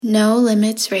No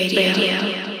Limits Radio.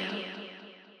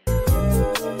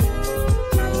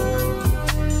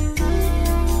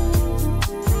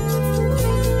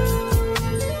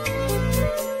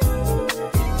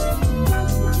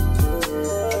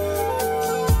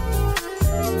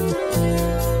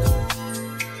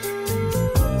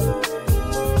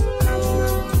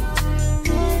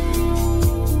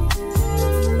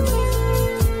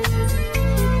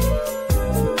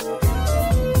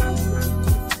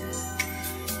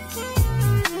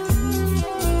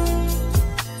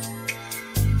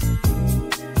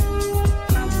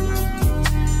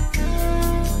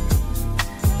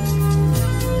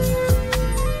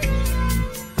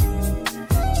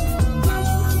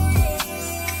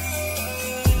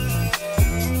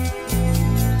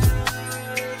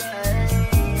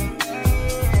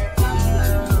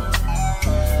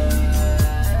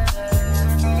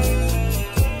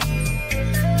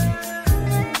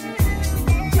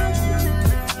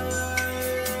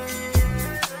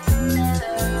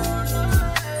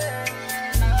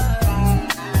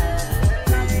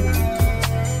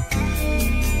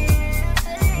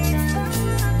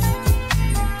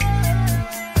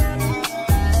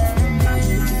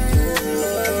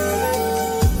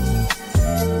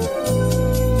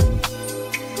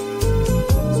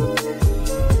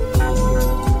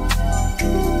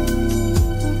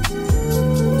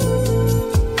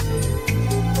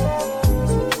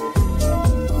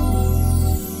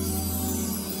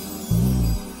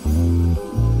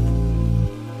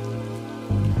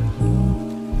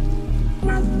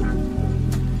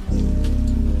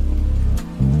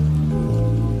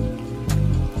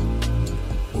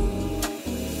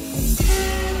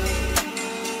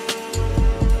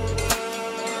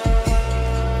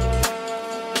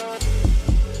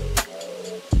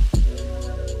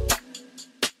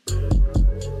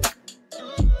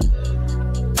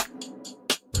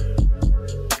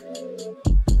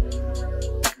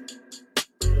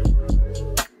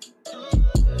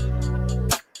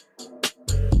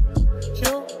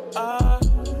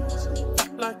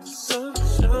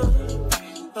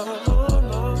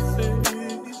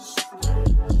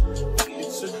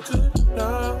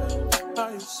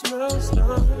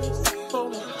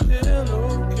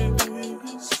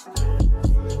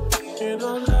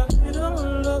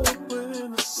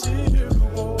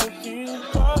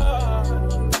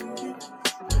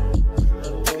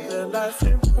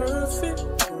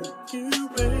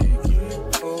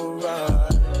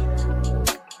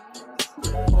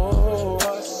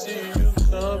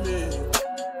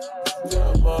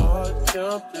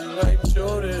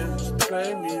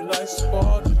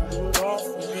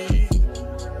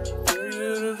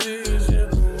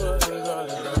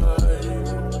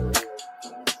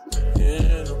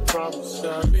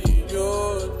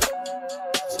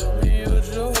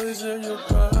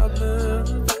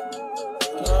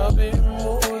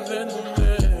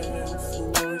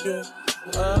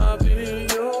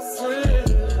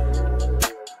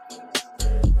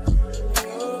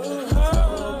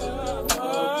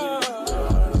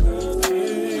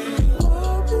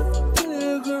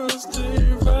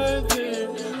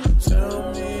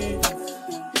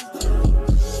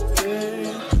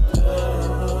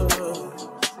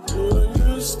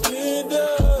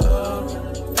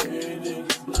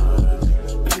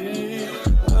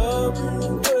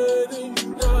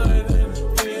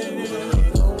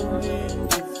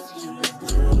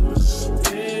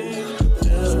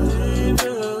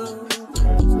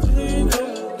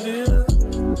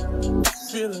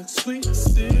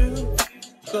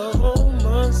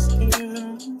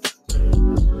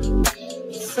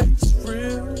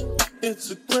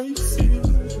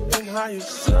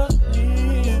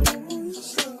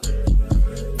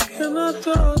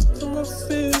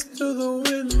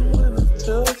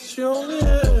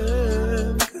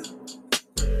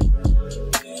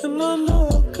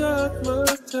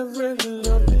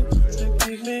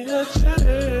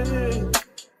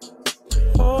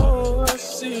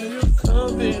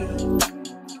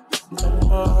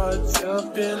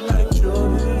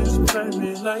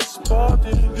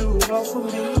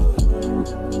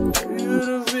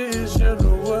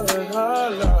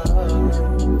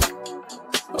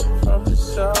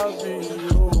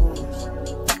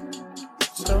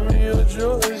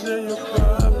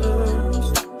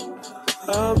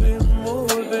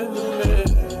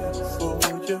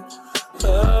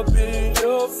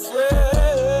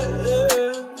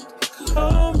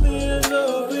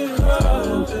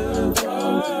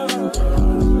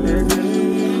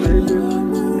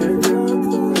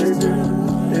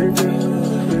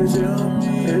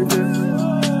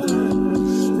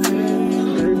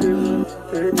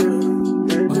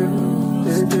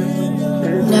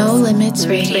 No Limits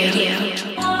Radio.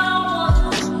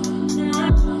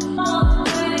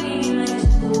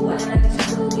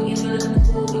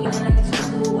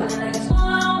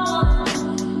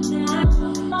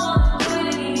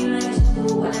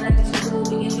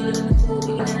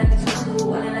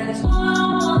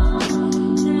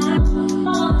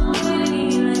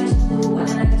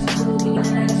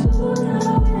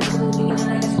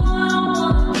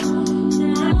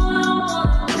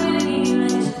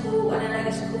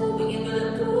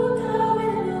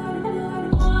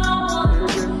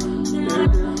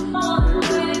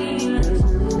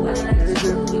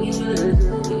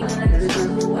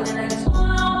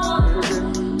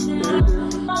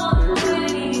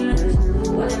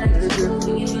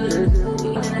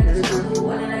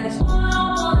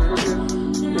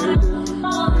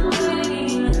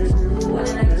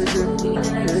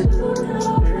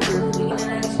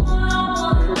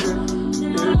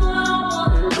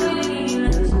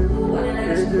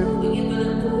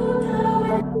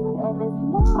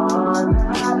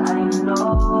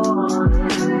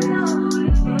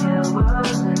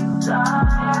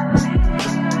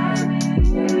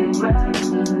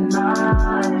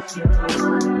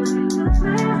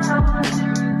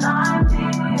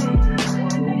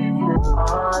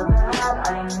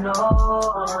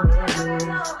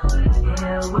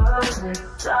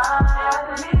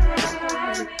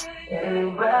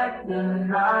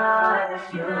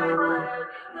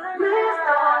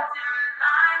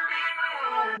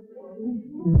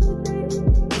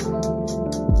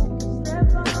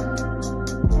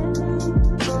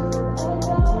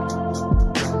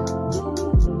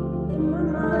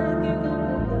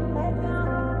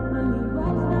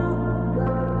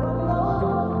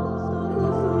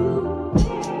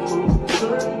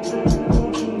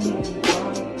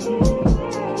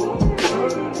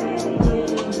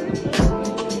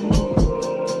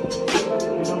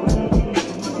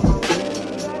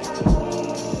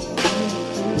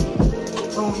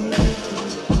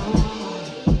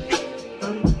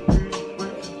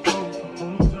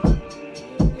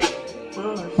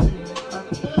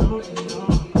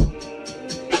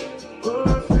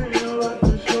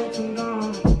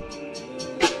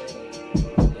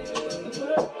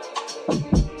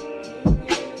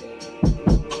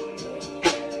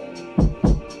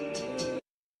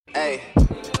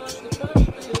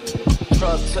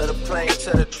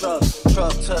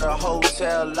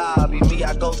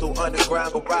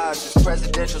 Underground garages,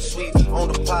 presidential suites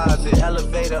on deposit,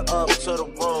 elevator up to the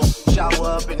room, shower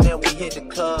up and then we hit the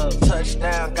club.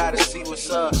 Touchdown, gotta see what's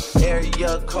up.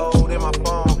 Area code in my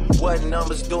phone. What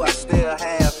numbers do I still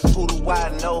have? Who do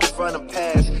I know from the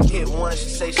past? Hit one, she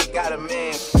say she got a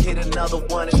man. Hit another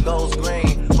one, it goes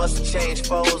green. Must've changed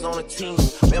foes on the team.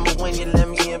 Remember when you let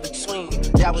me in between?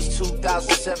 That was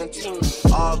 2017.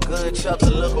 All good, chuck to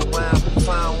look around.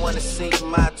 Find one to see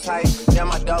my type. Yeah,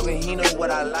 my dog and he know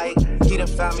what I like. He done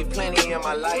found me plenty in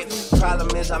my life.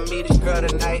 Problem is I meet this girl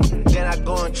tonight, then I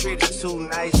go and treat her too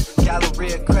nice.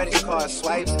 Galleria credit card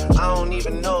swipes. I don't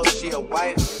even know if she a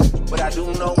wife, but I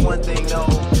do know one thing though.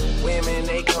 Women,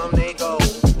 they come, they go.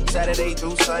 Saturday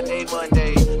through Sunday,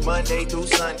 Monday through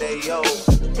Sunday, yo.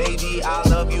 Maybe I'll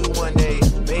love you one day,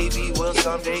 maybe we'll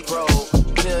someday grow.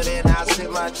 Till then I'll sit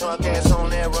my drunk ass on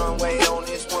that runway, on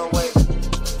this one way.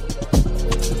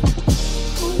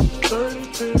 30,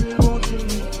 baby, won't you meet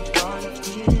me?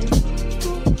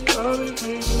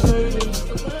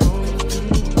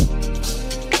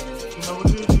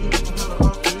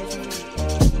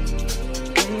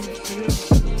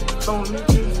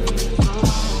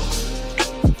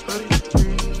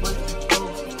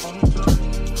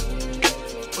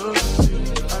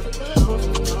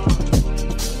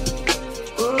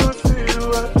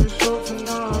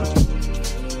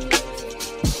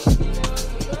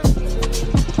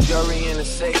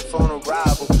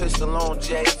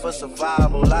 For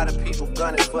survival, a lot of people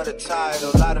gunning for the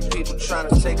title, a lot of people trying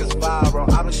to take us viral.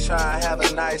 I was trying to have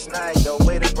a nice night though.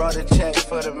 Waiter brought a check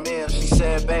for the meal. She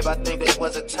said, babe, I think it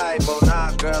was a typo.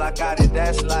 Nah, girl, I got it,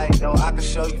 that's light though. I can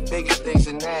show you bigger things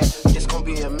than that. It's gonna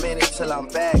be a minute till I'm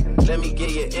back. Let me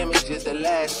get your images that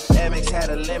last. Amex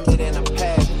had a limit in the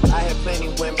past. I had plenty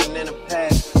women in the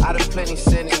past. I done plenty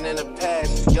sinning in the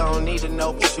past. You don't need to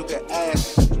know, but you can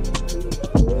ask.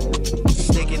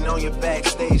 Sticking on your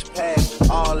backstage pass.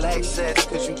 All access,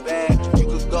 cause you bad. You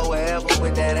could go wherever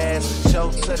with that ass.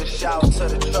 Show to the shout, to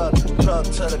the truck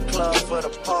to the club for the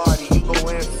party. You go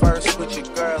in first with your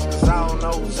girls, cause I don't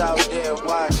know who's out there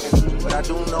watching. But I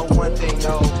do know one thing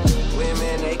though.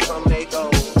 Women, they come, they go.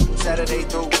 Saturday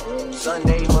through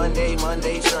Sunday,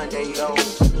 Monday, Sunday, yo.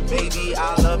 Baby,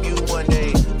 I'll love you one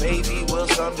day. Baby, we'll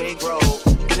someday grow.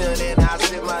 Till then, I'll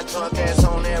sit my drunk ass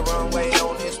on that runway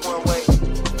on this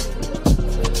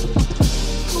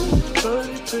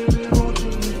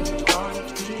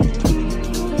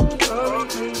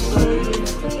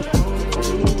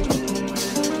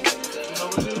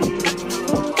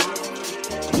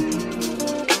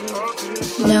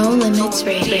No Limits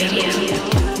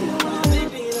Radio.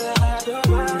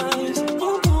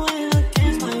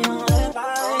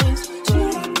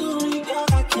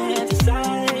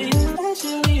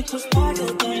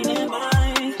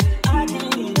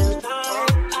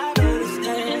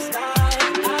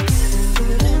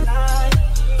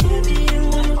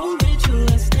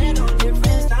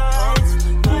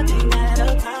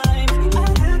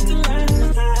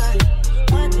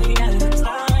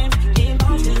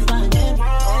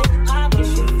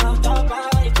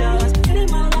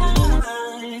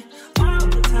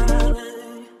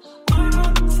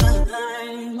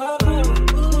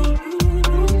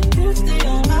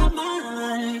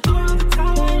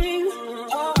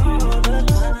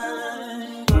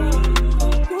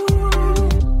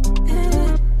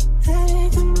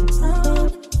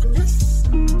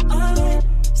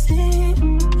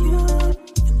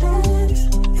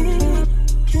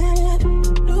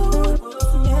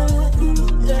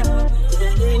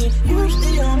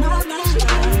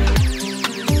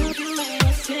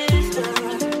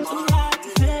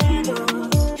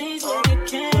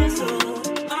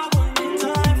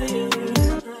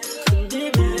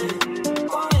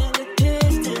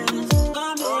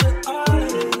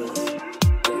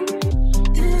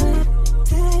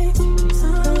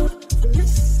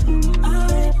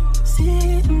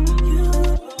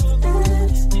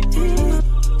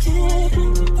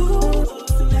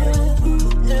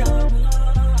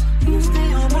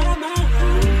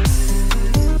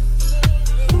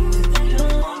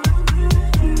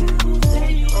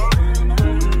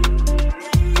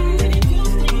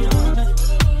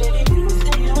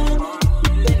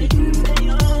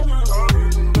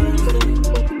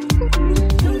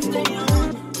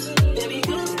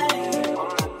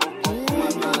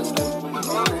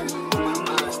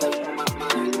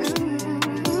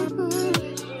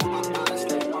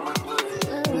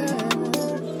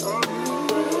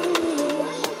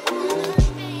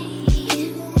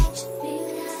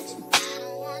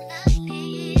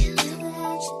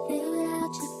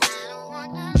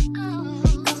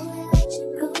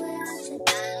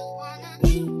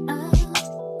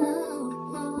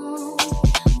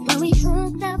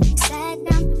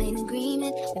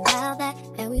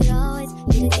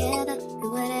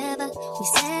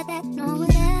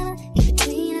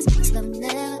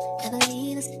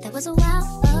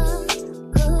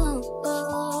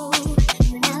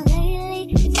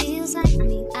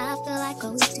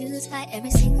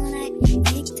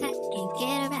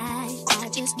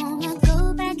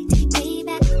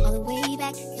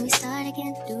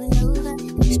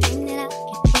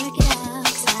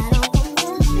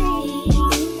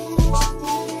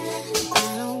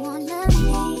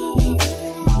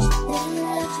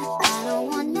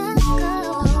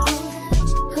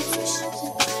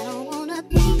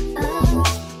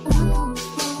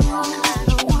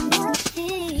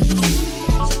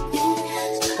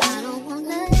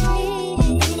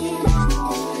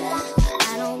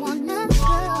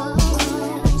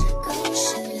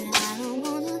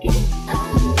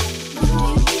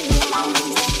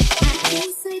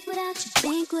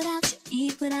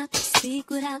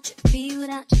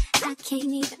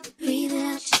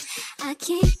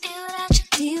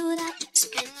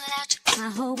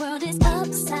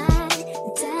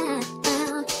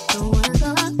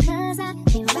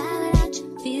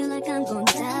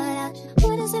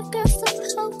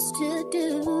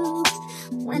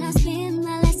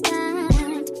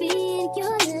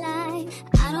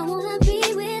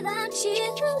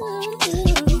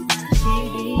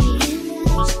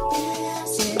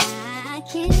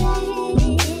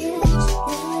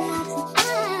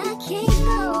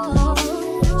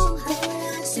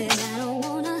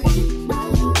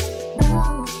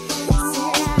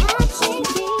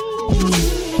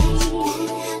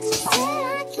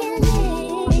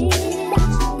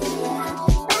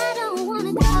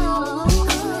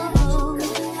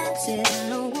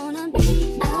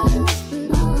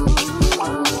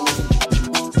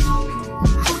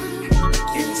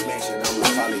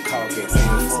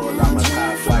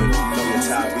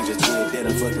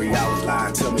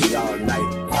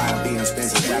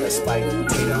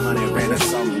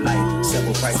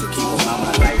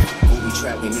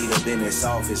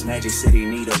 Magic City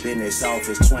need a business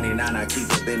office. 29, I keep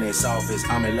a business office.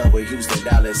 I'm in love with Houston,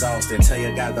 Dallas, Austin. Tell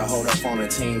your guys to hold up on a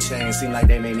team chain. Seem like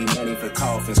they may need money for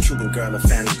coffins. Cuban girl, a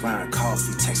family buying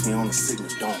coffee. Text me on the signal,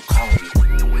 don't call me.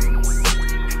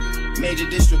 Major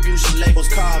distribution labels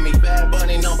call me. Bad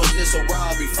Bunny numbers, this a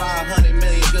robbery. 500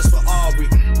 million just for Aubrey.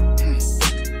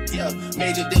 Yeah,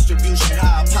 major distribution,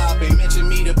 how I poppin'. Mention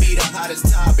me to be the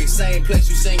hottest topic. Same place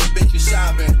you singing, bitch, you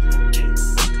shopping.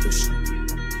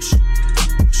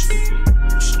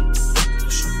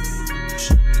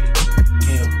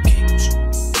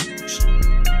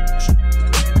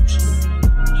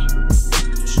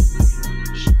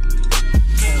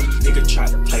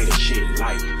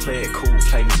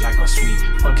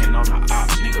 on the op,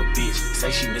 nigga bitch.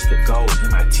 Say she missed the gold in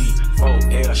my teeth.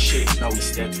 4L shit, no we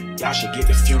steppin'. Y'all should get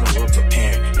the funeral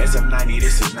preparing. SM90,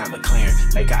 this is not McLaren.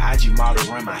 Make a IG model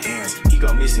run my errands. He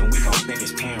go missing, we gon' spend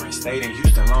his parents. Stayed in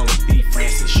Houston long as B.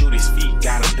 Francis. Shoot his feet,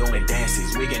 got him doing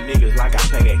dances. Wiggin' niggas like I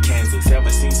played at Kansas. Ever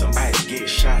seen somebody get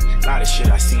shot? Lot of shit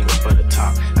I seen before the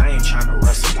top. I ain't tryna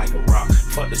rustle like a rock.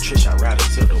 Fuck the trish, I rather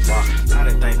till the walk. Lot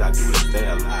of things I do to stay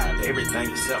alive.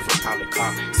 Everything except for call the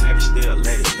car. Savage still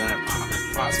let his gun pop.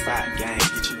 Fox 5 gang,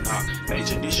 get you knocked.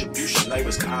 Major distribution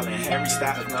labels calling. Harry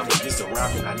Styles number gets a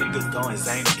rapper. Now niggas going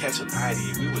Zane to catch a body.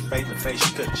 If we was face to face,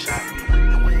 you couldn't shot me.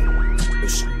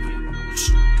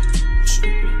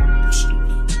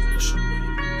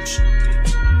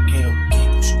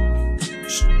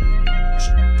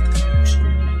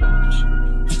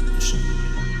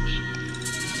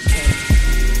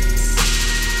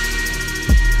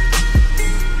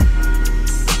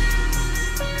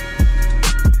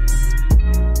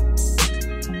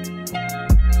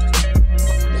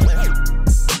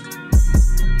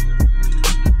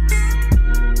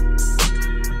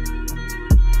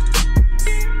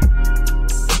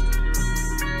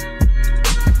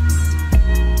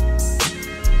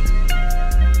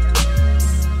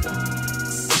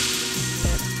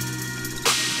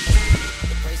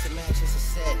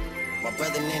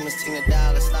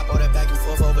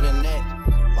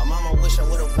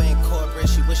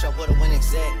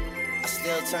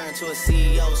 To a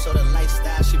CEO, so the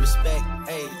lifestyle she respect.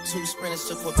 Ayy, 2 sprinters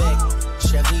to Quebec.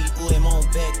 Chevy, ou et mon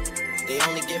bec. They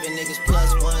only giving niggas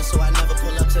 +1, so I never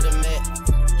pull up to the Met.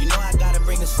 You know I gotta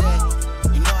bring the set.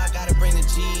 You know I gotta bring the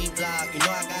G block. You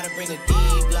know I gotta bring the D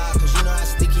block. Cause you know how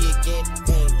sticky it get.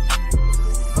 Ayy.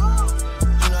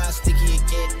 You know how sticky it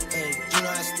get. Ayy. You know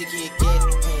how sticky it get.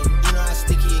 Ayy. You know how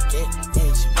sticky it get.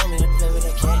 Ayy. She want me to play with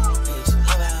that cat. Ayy. She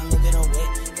love how I'm making her wet.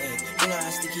 Ayy. You know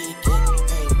how sticky it get.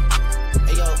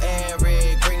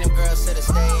 Eric, bring them girls to the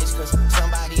stage, cause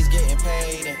somebody's getting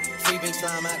paid. And free big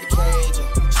slime out the cage.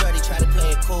 And Shorty try to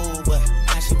play it cool, but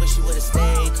now she wish she would've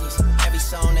stayed. Cause every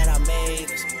song that I made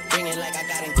is ringing like I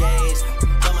got engaged.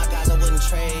 But my guys I wouldn't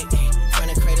trade. Ay, from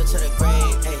the cradle to the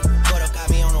grave. Ay, Gordo got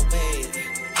me on a wave.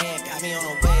 And got me on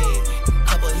a wave.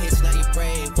 Couple hits, now you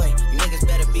brave. Wait, you niggas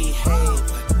better behave.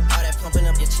 All that pumping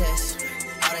up your chest.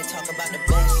 All that talk about the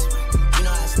best. You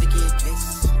know how sticky it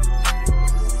gets.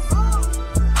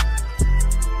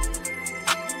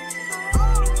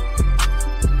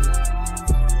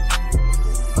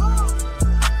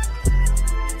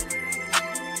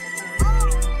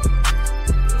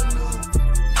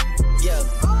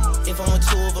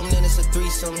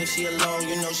 If she alone,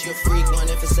 you know she a freak one.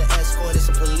 If it's an escort, it's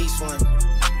a police one.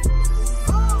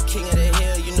 King of the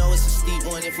hill, you know it's a steep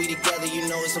one. If we together, you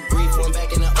know it's a brief one.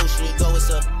 Back in the ocean you go, it's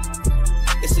a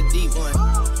deep one.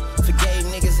 Forgave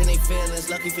niggas and they feelings.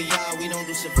 Lucky for y'all, we don't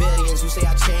do civilians. You say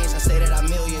I changed, I say that I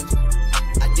millions.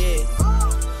 I did.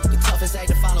 The toughest act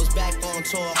that follows back on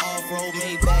tour. Off-road,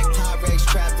 made back, Pyrex,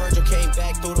 trap, Virgil came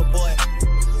back through the boy.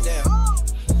 Damn.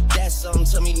 Something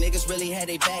to me, niggas really had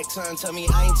they back turned to me.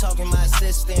 I ain't talking my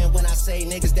assistant when I say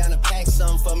niggas down to pack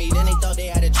something for me. Then they thought they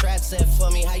had a trap set for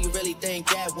me. How you really think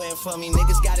that went for me?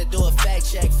 Niggas gotta do a fact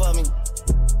check for me.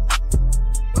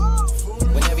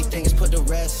 When everything is put to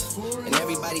rest, and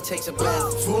everybody takes a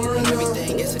breath, and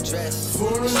everything gets addressed,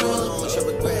 and you alone with your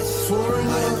regrets. All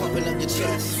that pumping up your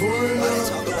chest, all that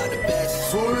talk about the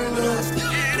best. You know I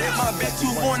still that's my bitch, 2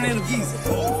 foreign in the visa.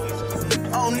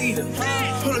 I don't need her.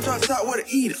 Pull her top top with an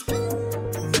eater.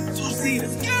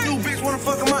 2-seaters. New bitch wanna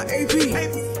fuck in my AP.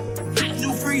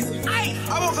 New freezer.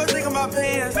 I woke up thinking about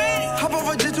pants. Hop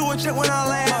off a jet to a check when I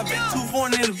land. My bitch, 2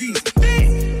 foreign in the visa.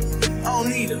 I don't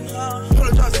need her. Pull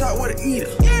her top top with an eater.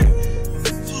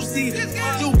 2-seaters.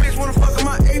 New bitch wanna fuck in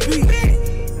my AP.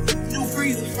 New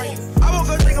freezer. I woke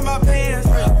up thinking about pants.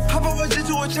 Hop off a jet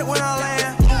to a check when I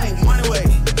land. Money way.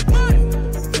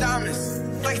 Diamonds.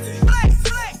 Like this.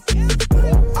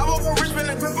 I woke up rich, spend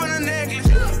a grip on the necklace.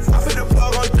 I put the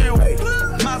plug on 3-way.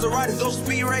 Maserati, go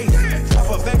speed race. I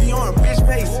put baby on a bitch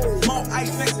pace. More ice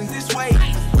flexing this way.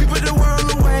 We put the world on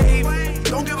the wave.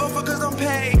 Don't give a fuck cause I'm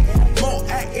paid. More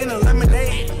act in a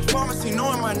lemonade. Pharmacy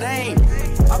knowing my name.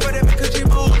 I put that bitch cause she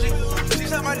bougie. She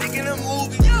shot my dick in a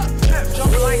movie. Trap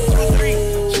jumping like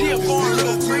 2-3. She a foreign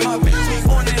little free. My bitch, she's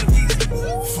foreign in the piece.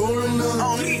 I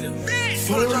don't need her.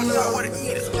 Pull the drop top with an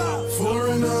eater.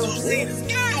 2-seaters.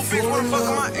 Bitch wanna fuck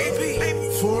on my AP.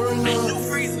 New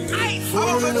freezer. I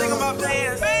woke up thinking about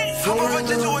pants. Hop off a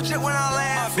jet to a check when I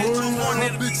land. My bitch, 2 foreign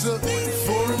in the bitch up.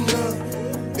 Foreigner,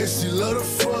 and she love to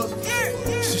fuck.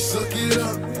 She suck it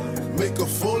up, make her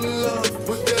fall in love.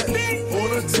 Put that on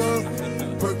her tongue,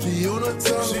 perky on her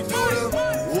tongue. She do them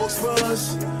walks for us,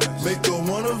 make her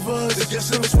one of us. They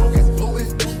guess I'm smoking, blowing.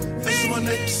 Ice on my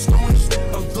neck, snowing.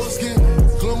 I'm dark skin,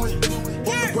 glowing.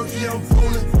 Walk the Berkey, I'm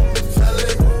rolling.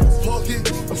 Valet, parking,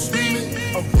 I'm screaming,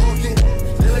 I'm barking.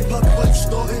 They like Poppy, why you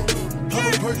starting? Pop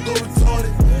a perk, go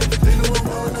retarded. They know I'm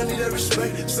wrong, I need that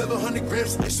respect. 700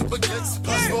 grams, ice and baguettes.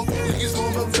 Pop smoke, niggas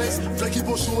going up next. Flat keep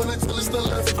on showing until it's the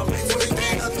left. I'm late for the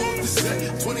game, I throw up the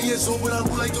set. 20 years old, but I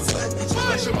move like a fat. So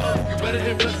that's your mom, you better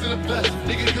invest in the best.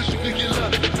 Nigga, cause you can get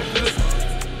left.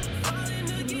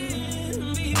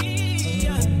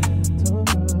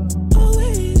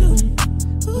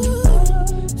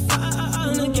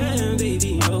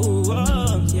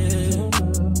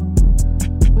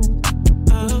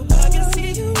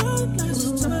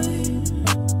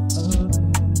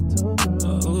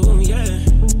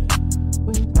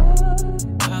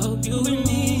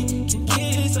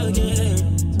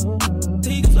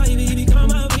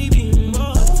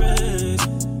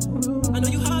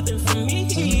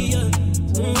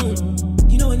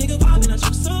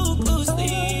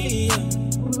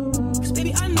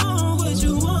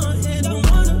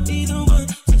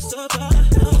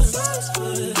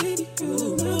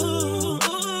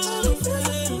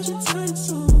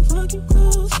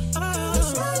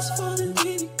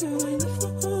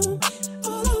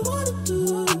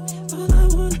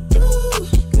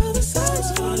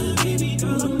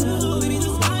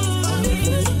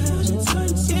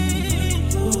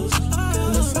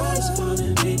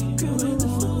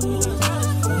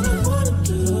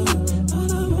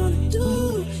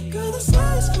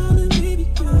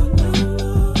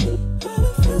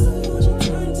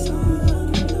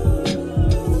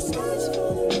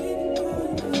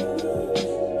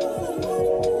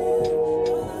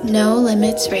 No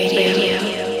Limits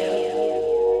Radio.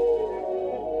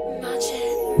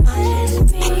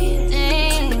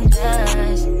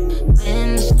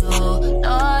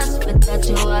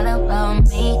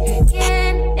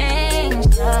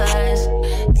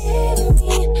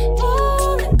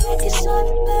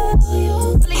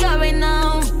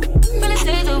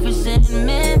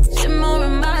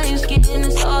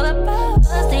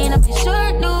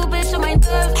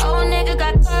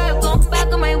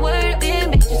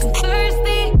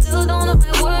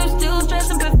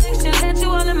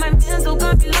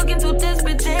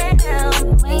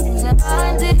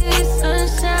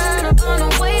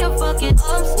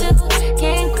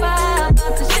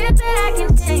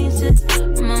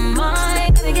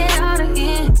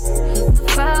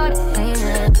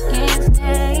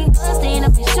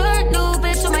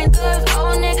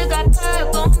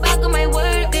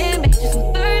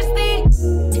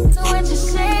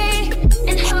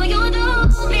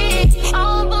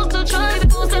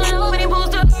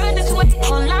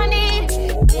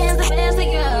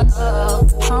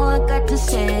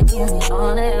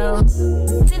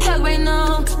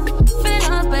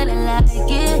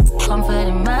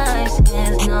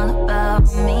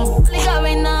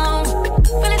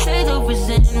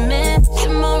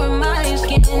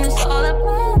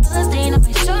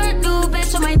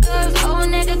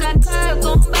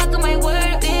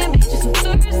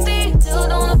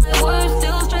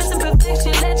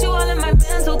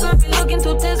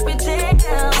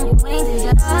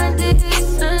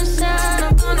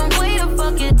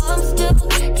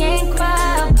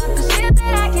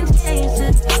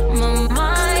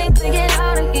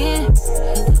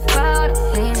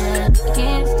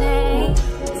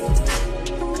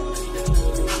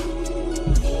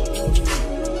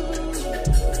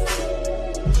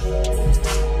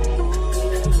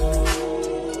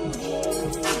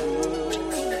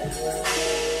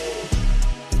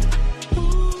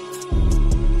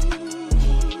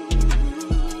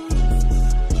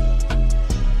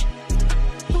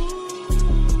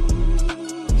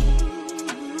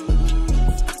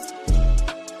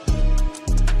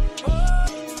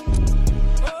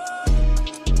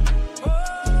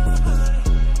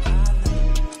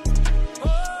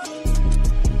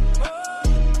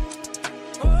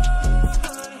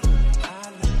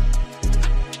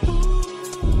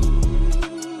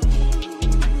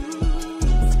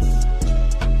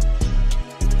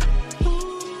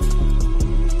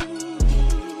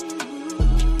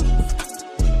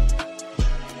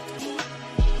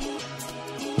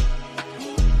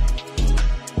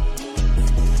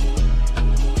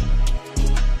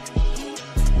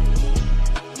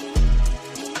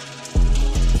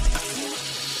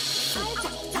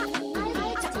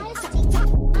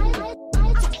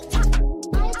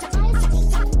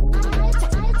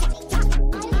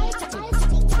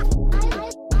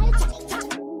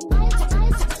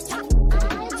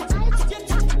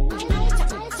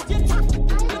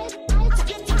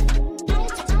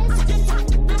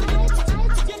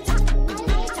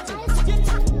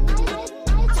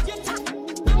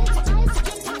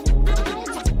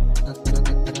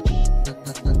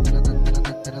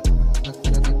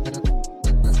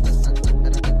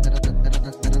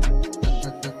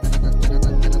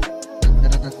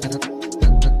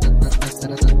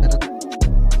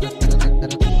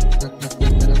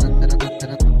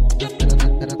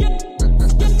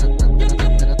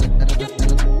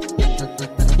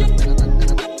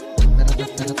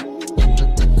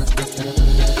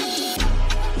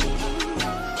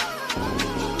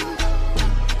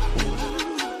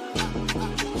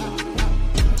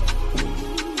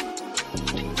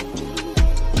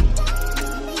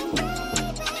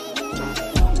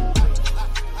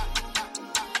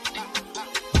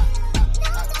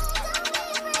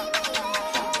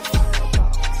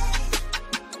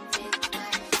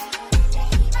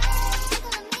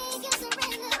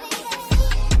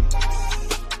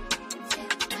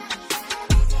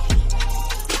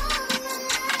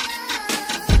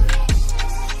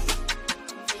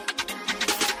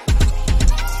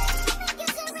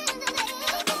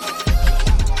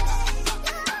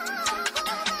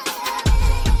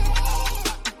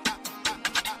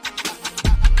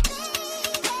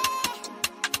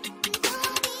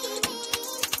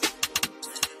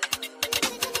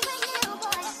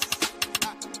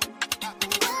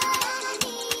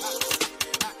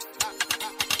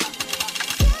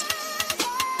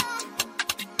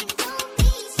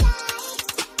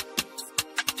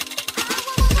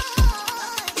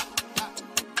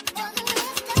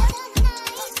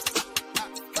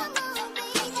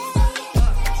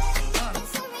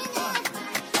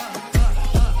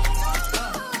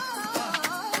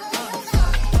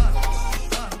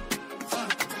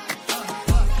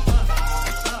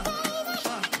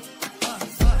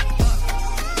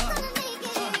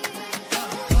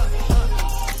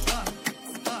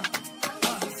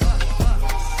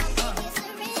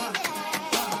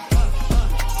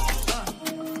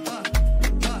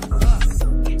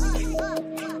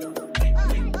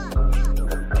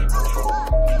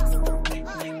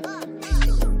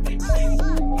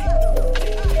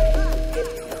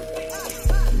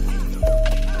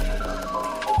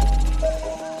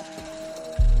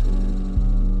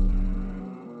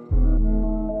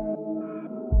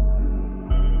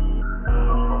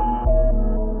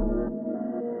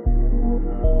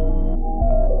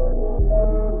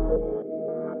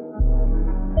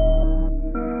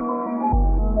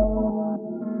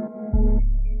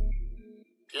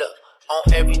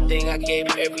 I gave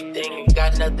everything and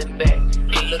got nothing back.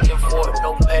 Ain't looking for it,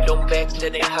 no pat on backs.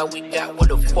 That ain't how we got where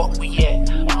the fuck we at.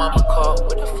 Mama called,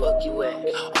 where the fuck you at?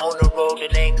 On the road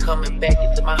and ain't coming back.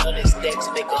 Into my 100 stacks,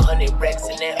 make 100 racks.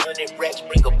 And that 100 racks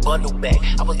bring a bundle back.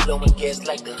 I was blowing gas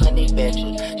like the honey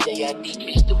badger. J.I.D.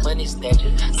 bitch, the money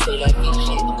snatcher. Say like me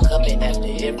shit, I'm coming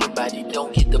after everybody.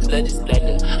 Don't get the bloody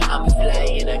splatter. I'm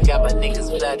flying, I got my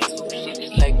niggas fly. These some shit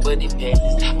is like buddy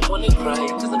passes. I wanna cry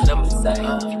cause I'm number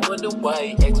side. You wonder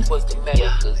why X was the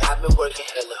matter. Cause I've been working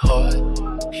hella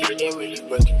hard. Shit ain't really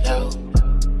working out.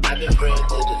 I've been praying to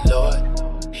the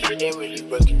Lord. Shit ain't really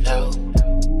working out.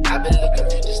 I've been looking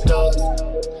to the stars.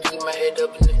 Keep my head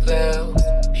up in the clouds.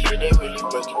 Shit ain't really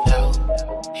working out.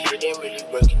 Shit ain't really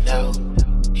working out.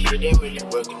 Shit ain't really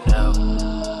working out.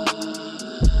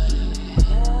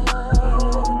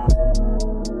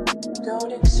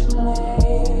 Don't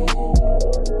explain.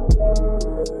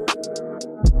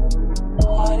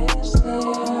 What is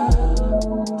there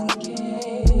to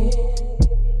gain?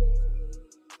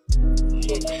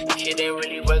 Shit ain't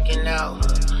really working out.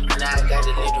 Now I got a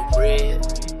little bread.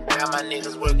 Got my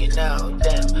niggas working out.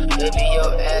 Damn, baby,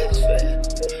 your ass fat.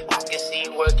 I can see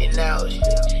you working out. Shit.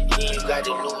 Yeah, you got a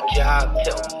new job.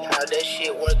 Tell me how that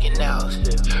shit working out.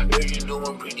 Shit. Heard you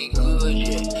doing pretty good.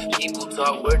 Yeah. People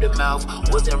talk word of mouth.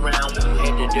 Wasn't around when you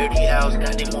had the dirty house.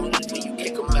 Now they won't leave when you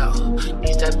kick them out.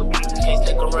 These type of people can't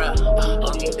stick around.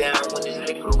 Only down when there's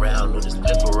liquor around or there's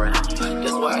flip around.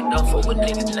 That's why I don't fuck with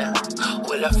niggas now.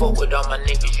 Well, I fuck with all my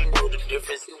niggas. You know the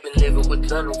difference. You been living with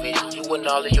tunnel vision. You and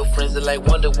all of your friends are like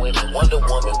Wonder Women. Wonder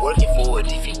Woman working for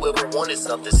it. If you ever wanted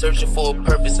something, searching for a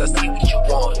purpose, I see what you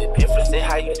want. The difference in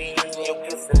how you be using your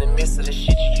gifts in the midst of the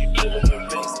shit you dealing with.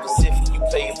 Really specific. You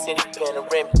play attention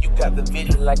panoramic. You got the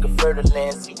vision like a fertile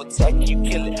land. You attack it, you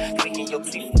kill it. Clicking your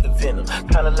teeth with the venom.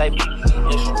 Kinda like me eating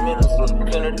instrumentals or the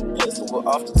pen or the pencil. But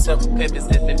off the temper pippins,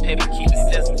 if it pivot, keep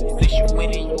it sensitive. Since you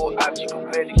winning, you an object of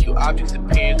ready. Your objects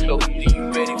appearing close. Do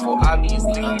you ready for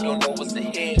obviously you don't know what's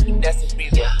ahead? That's the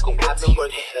reason. I've been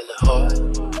working hella hard.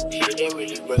 Shit ain't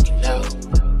really working out.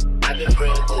 I've been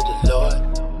praying to the Lord.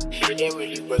 Shit ain't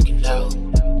really working out.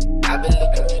 I've been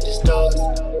looking to the stars.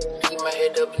 Keep my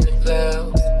head up in the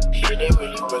clouds. Shit ain't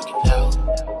really working out.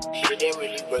 Shit ain't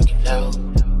really working out.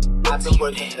 I've been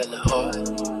working hella hard.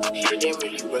 Shit ain't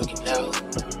really working out.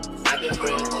 I've been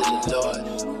praying to the Lord.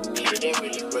 Shit ain't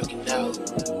really working out.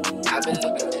 I've been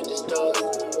looking to the stars.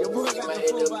 Keep my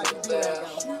head up in the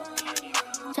clouds.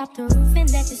 Drop the roof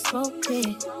and let the smoke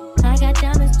clear. I got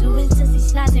diamonds doing sissy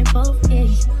slides in both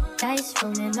ears. Dice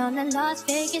rolling on the Las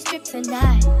Vegas strip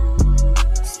tonight.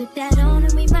 Slip that on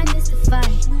and we might miss the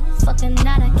fight. Fucking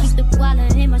night, I keep the koala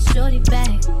in my shorty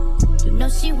bag. You know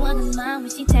she wanna mine when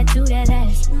she tattoo that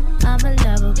ass. I'm a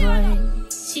lover boy,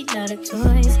 she love the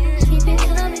toys. Keep it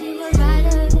coming, you a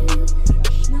rider.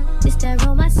 It's that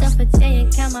roll myself a day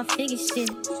and count my figure shit.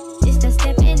 It's that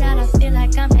stepping out, I feel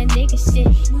like I'm that nigga shit.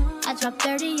 I drop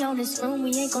 30 on this room,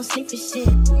 we ain't gon' sleep for shit.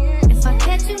 If I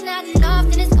catch you nodding off,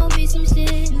 then it's gon' be some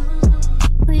shit.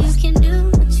 Well, you can do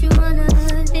what you wanna,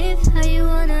 live how you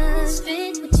wanna,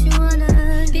 spit what you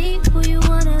wanna, be who you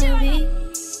wanna be.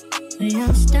 But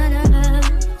I'm stunner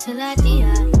till I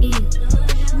D.I.E.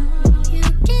 You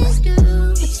can do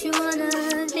what you wanna,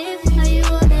 live how you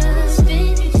wanna,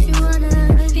 spit what you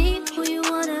wanna, be who you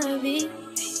wanna be.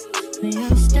 But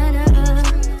I'm stunner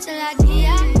till I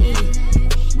D.I.E.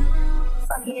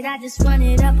 Fuck it, I just run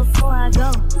it up before I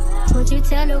go. Would you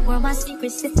tell the world my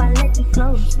secrets if I let you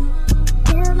close?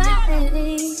 In my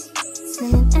face,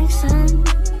 sending action.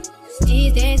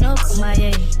 These days no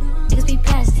Kumaye. Niggas be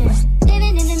past tense.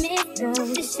 Living in the middle,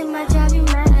 this shit might drive you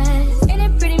mad. Ain't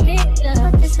it pretty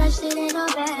middle, but this life shit ain't all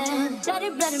bad. Bloody,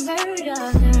 bloody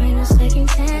murder, there ain't no second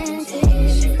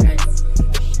chances.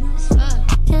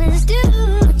 Just do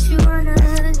what you wanna,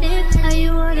 live how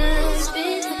you wanna,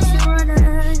 spit what you wanna,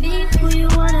 be who you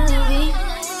wanna be.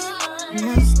 And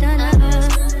I'm stunner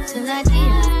till I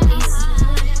D.I.E.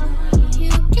 You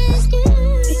can do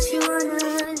what you wanna,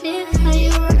 live how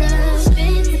you wanna,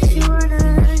 spit what you wanna,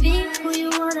 be who you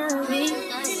wanna be.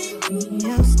 And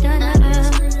I'm stunner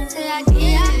till I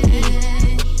D.I.E.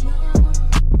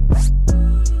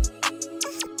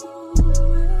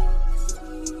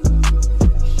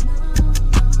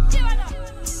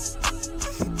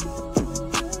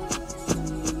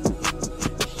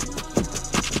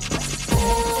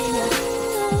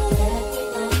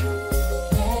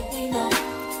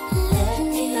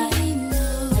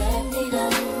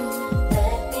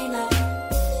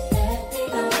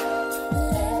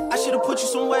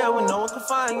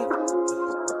 Find you.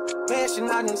 Mashing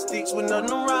out in sticks with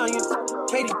nothing around you.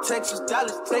 Katy, Texas,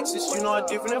 Dallas, Texas, you know a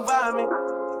different environment.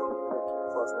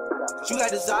 You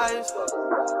got desires,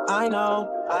 I know.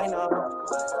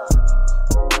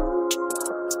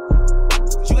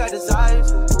 You got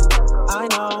desires, I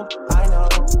know.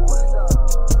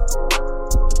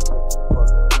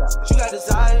 You got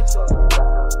desires.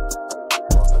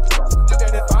 Look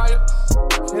at that fire,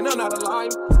 and I'm not a liar.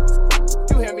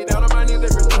 You had me down on my knees, they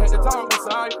really had to talk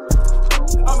inside.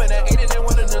 I'm in that 80 and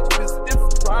one of them is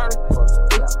different priority.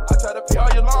 I try to pay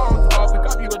all your loans, so I'll pick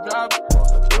up you a driver.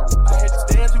 I had to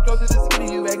stand too close to the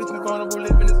city, you acting too vulnerable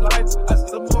living this life. I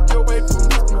still move your way from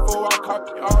this before I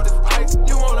copy all this ice.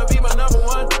 You wanna be my number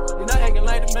one, you're not acting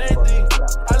like the main thing.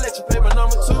 I let you pay my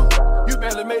number two, you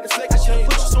barely made the second change.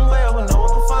 Put you somewhere where no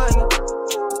one can find you.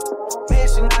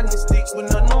 Mansion out in the sticks with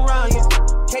nothing around you.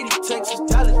 Katy, Texas,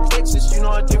 Dallas, Texas, you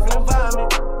know a different environment.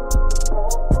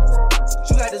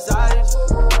 You got desires,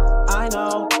 I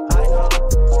know.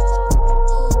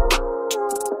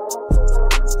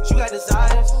 You got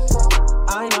desires,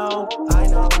 I know.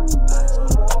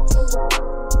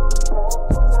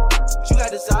 You got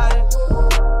desires.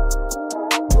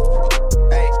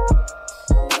 Hey,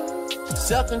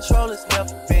 self-control has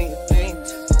never been your thing.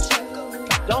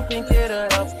 Don't think it'll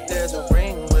help if there's a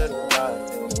ring with a dot.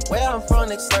 Where I'm from,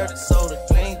 they serve the soda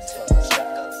clean.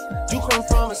 You come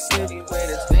from a city where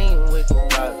there's lean with the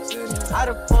dots. How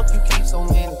the fuck you keep so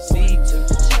many seats?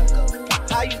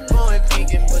 How you going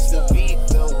vegan but still vegan?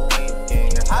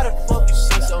 How the fuck you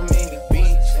see so many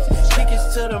beaches?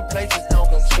 Tickets to them places don't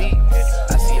come cheap.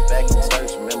 I see it back in the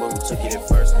church, remember who took it at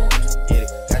first. Get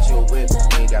it, got you a whip,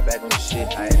 when you got back on the shit.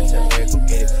 I had to tell Eric, go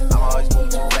get it. I'm always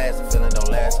moving too fast, the feeling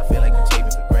don't last. I feel like you take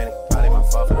me for granted. Probably my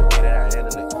fault for the way that I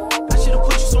handle it. I should've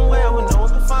put you somewhere where no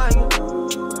one can find you.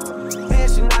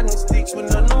 Mansion out in the sticks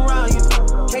with nothing around you.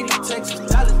 Katy, Texas,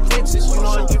 Dallas, Texas, you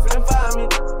know a different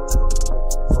environment.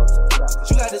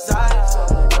 You got desires,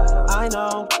 I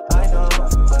know.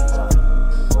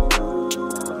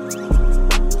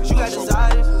 You got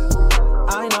desires,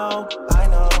 I know.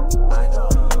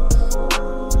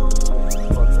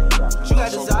 You got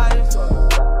desires.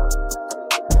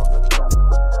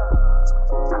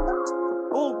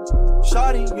 Ooh,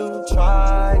 shawty, you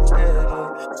tried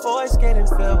it. Voice getting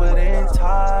filled with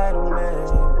entitlement.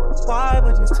 Why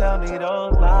would you tell me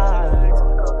those lies?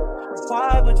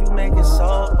 Why would you make it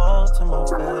so bold to my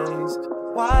face?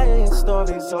 Why are your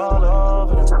stories all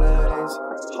over the place?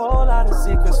 Whole lot of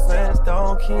secrets friends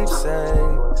don't keep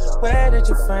safe. Where did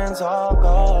your friends all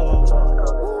go?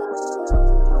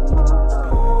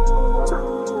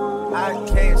 I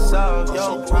can't solve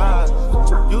your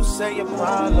problems. You say your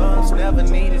problems never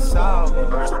needed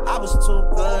solving. I was too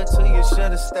good till you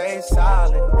should've stayed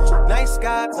silent. Nice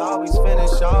guys always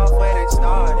finish off where they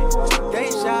started.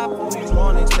 Deja vu, you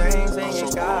wanted things and you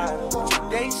got it.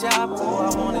 Deja vu, I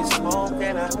wanted smoke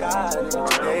and I got it.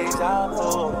 Deja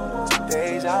vu,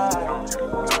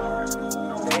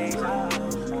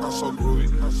 I'm so groovy,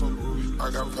 I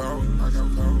got power,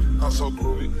 I'm so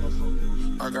groovy,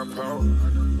 I got power.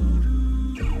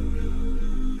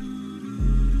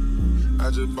 I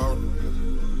just bought it.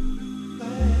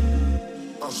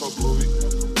 I'm so groovy,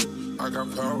 I got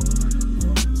power.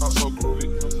 I'm so groovy,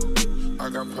 I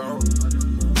got power.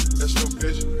 That's your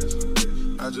bitch,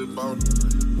 I just bought it.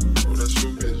 Oh, that's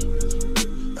your bitch,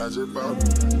 I just bought it.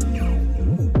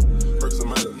 Perks of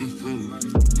my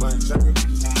playing checker.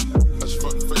 I just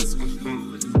fuck the face,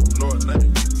 Lord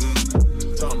name.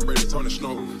 Tom Brady, Tony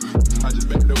Snow. I just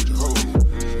backed up with your hoe.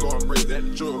 Go and break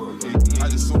that drug. I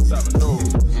just sold out my door.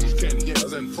 Candy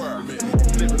yells and fire, man.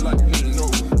 Living like you didn't know.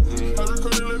 I just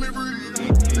couldn't let me breathe.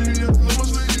 Leaving on my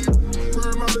sleeve.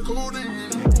 Heard my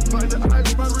codeine. Like the eye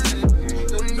of my ring.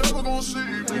 You ain't never gonna see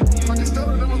me. I can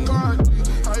start another card.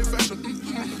 High fashion.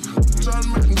 John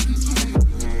Madden.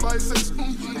 Biceps.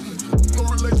 No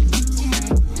relation.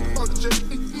 All the jet.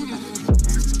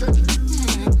 60K.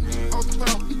 Off the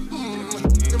pound.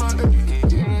 In my head.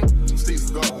 Steve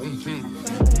Cigar.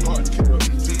 Hard kill.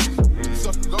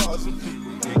 Suck cigars.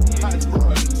 Hot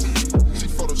rod. She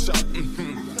Photoshop.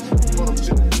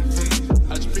 Photoshop.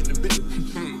 I just bit the bit.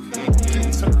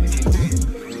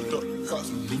 Duck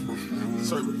costume.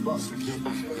 Serving box.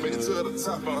 Made it to the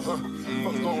top,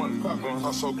 Fuck going pop,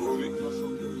 I'm so groovy.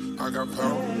 I got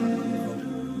power.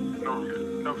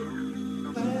 No.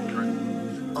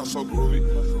 I'm so groovy.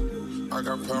 I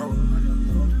got power.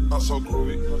 I'm so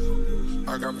groovy.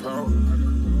 I got power.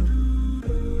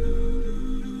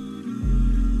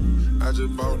 I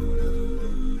just bought it.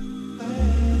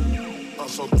 I'm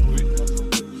so groovy.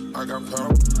 I got power.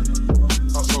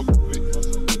 I'm so groovy.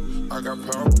 I got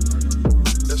power.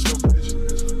 That's your bitch.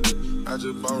 I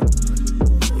just bought it.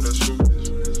 Oh, that's your bitch.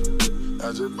 I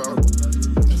just bought it.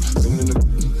 Sitting in the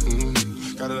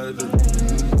got it out of the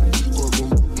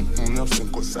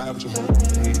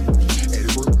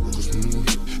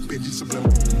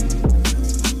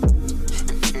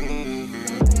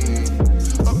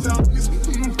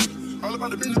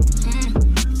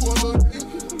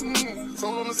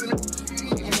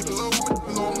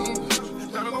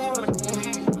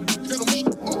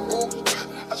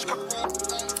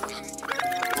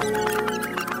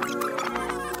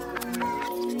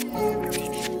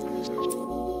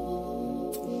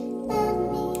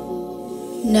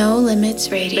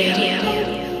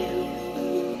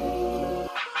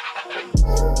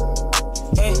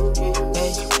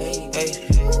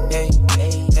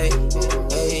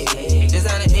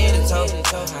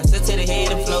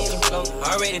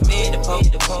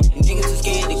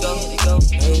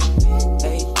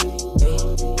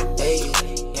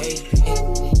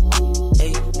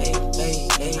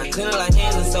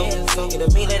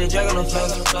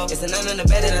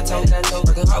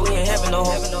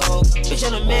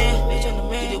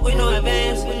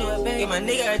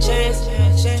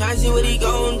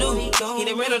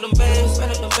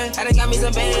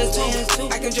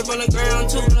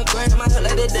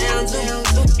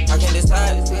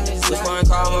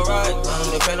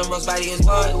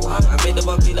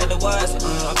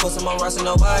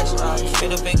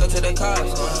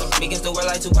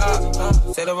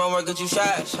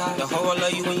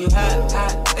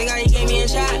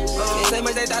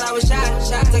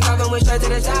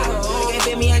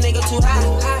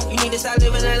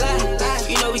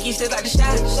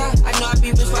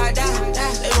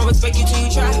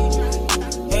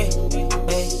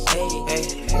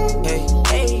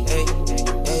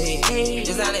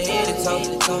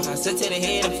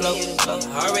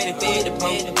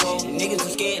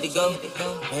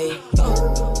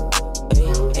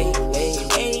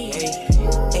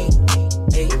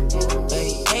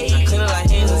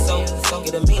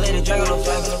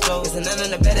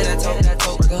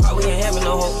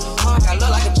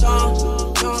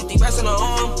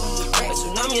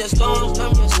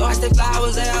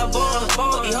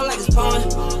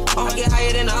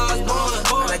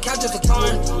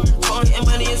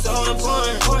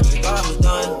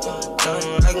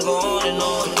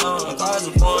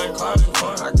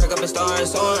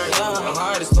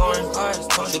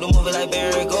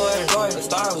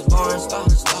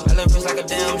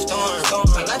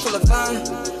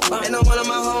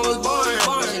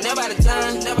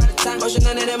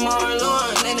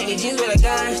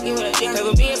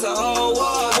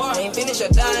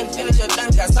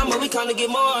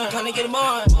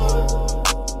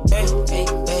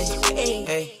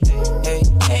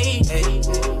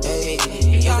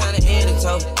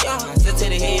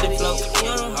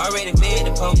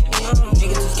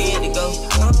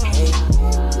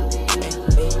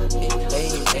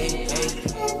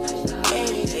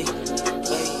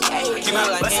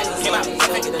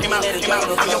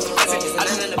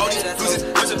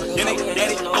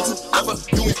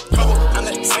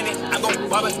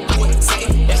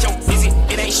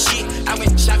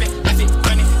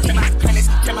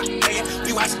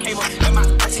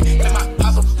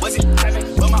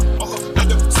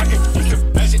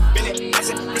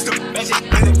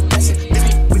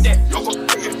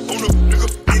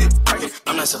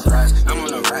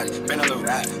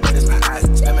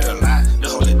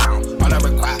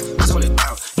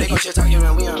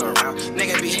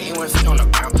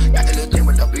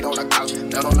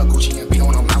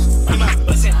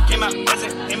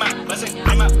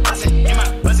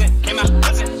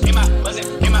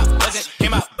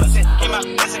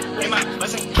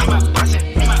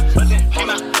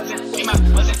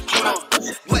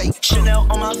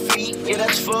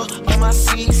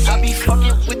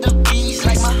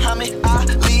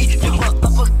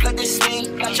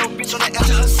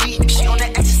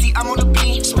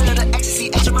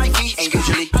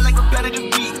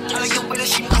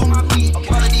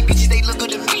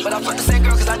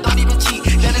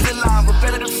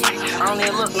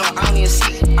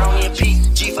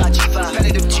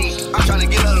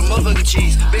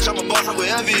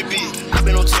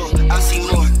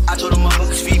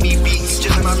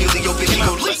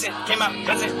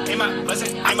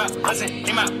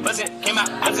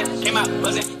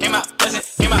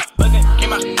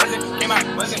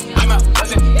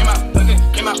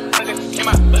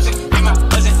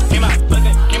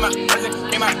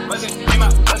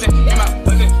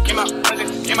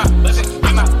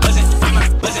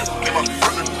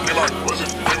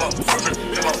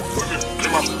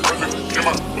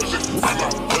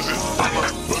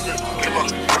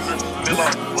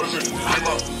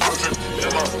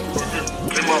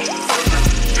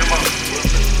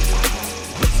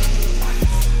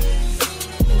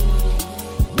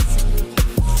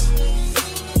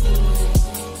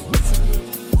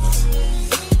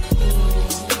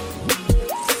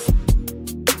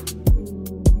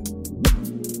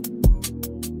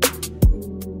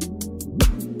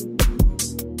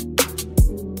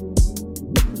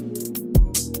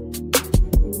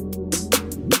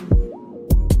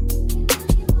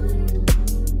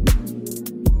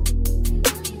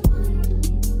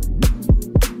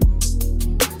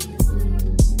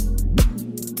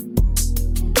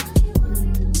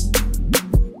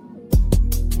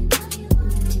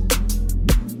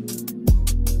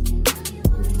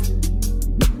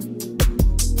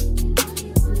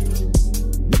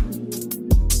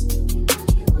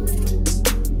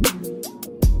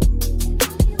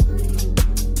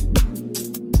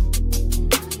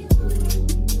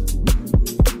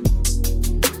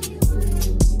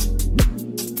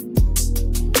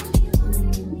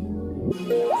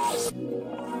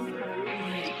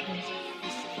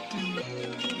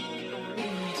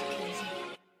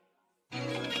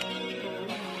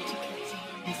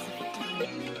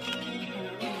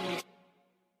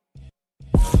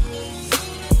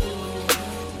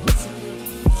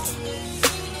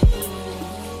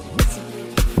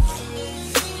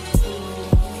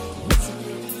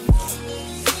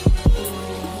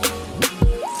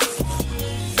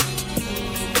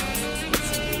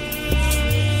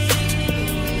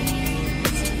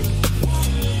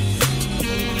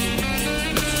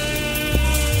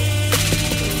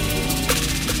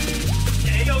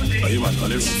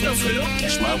chef.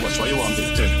 Catch my watch, why you want to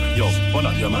get dead? Yo, burn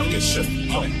up your man, get chef.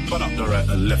 Yo, burn up the right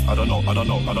and left. I don't know. When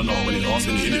it asks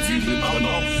in the interview room, I don't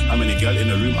know. How many gal in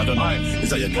the room, I don't know. Is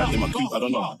that your gal in my coop, I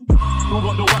don't know. Who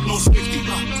got the what, no safety?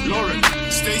 Lauren,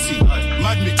 Stacy,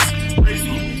 Mad Mix,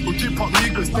 Crazy. Who dip up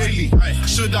niggas daily?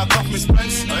 Should I cuff Miss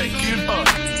Pence? Give her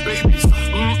babies.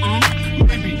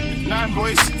 Maybe 9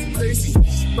 boys, Stacy.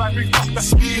 Like big up,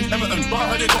 that's me in Everton. But I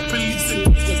heard they got police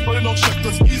in Just pulling on chef,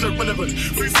 cause he's irrelevant.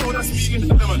 3-4, that's me in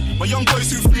Element. My young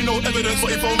boys who free no evidence,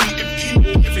 but if only if he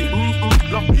giving.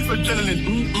 Love beef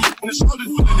adrenaline. And the shoulders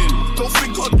filling in. Don't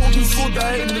think God won't do full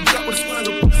guy in the gap with a smile.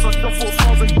 So I got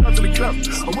 4,000 guns in the club.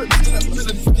 I went to that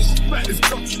prison, back this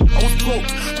club. I was broke,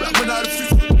 back when I had a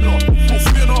free for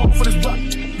 3.5 for this back.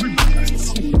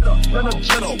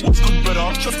 What's good, brother?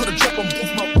 Just got a drop on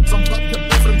both my books. I'm back to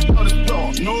both of them down the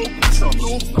door. No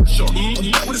pressure.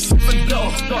 I'm back with a $7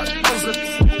 start. I was a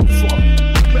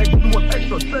beg you want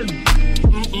extra spend.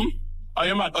 I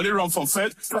am mad, I run from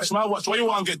Fed. Flash my watch, why you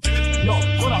want to get dead? Yo,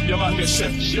 pull up your man, get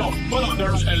chef. Yo, pull up the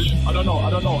right and left. I don't know.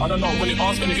 When it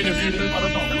asks in the interview room, I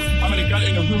don't know. How many gal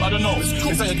in the room, I don't know.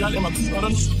 Is that a gal in my group, I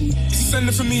don't know.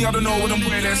 Sending for me, I don't know. When I'm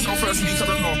wearing their self first week, I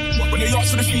don't know. When they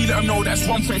ask for the fee, let them know that's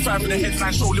 1.5 in the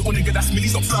headline show. Little nigga, that's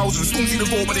millies, not thousands. Don't see the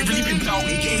goal, but they really been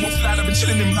doubting. Game offline, I've been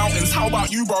chilling in mountains. How about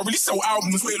you, bro? Really sell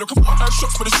albums. Wait, look, I've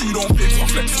shots for the shoe, don't fix. I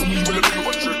flex for me, will a bit of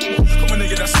a trick. Come on,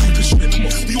 nigga, that's stupid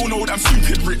shit. We all know that I'm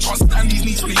stupid rich. Can't stand these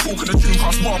knees when they talk in the gym.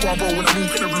 Can't smart, bro, when I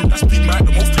walk in the room. That's big man,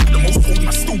 the most big, the most potent.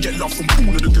 I still get love from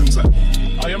all of the goons. Like,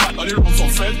 I am mad, I run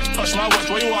from Fed. Touch my watch,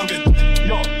 where you want to get?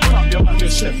 Yo, pull up your man, get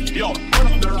chef. Yo, pull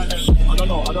up the right hand. I don't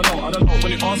know.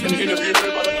 When it asks in the interview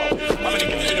room, I don't know. How many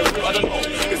get in the room, I don't know.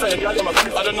 Is that a gal in my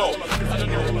group, I don't know.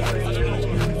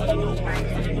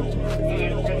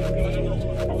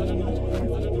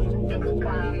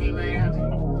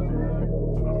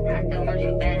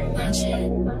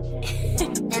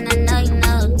 And I know you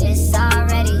know this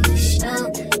already. You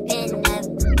should been that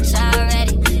bitch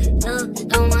already. You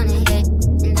don't wanna hear,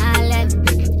 and I let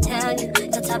me tell you.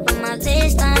 The top of my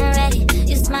list, I'm ready.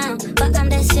 You smile, but I'm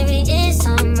that serious.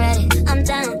 I'm ready. I'm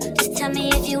down. Just tell me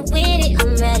if you with it.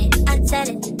 I'm ready. I said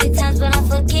it 3 times, but I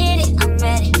forget it. I'm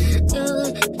ready.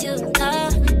 You know,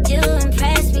 you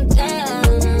impress me, girl.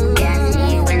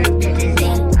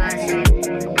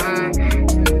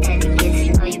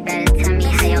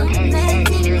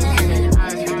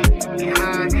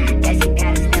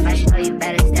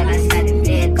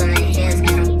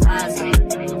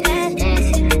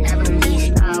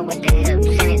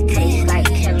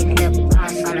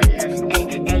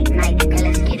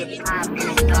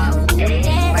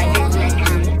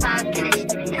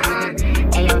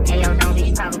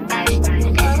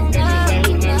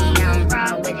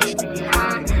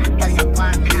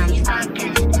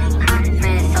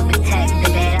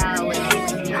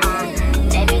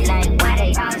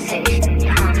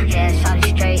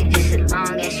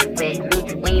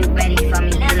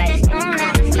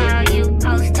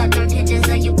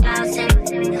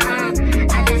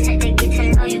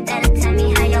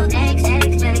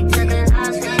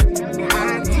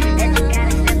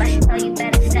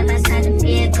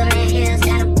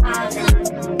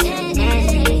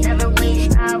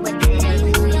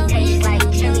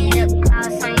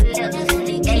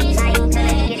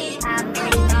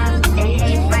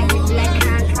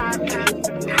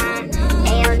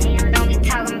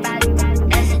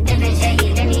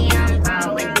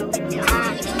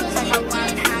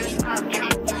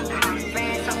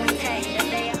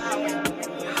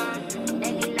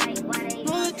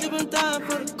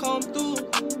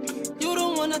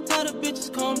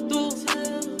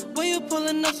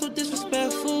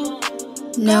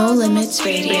 No Limits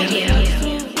Radio.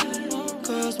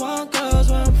 Cause one girl's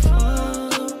where I'm from.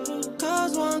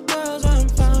 Cause one girl's where I'm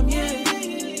from,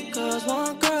 yeah. Cause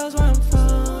one girl's where I'm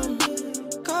from.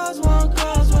 Cause one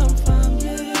girl's where I'm from,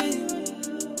 yeah.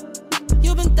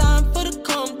 You been dying for the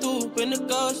come through when the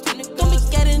ghost. Don't be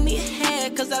getting in your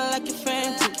head cause I like your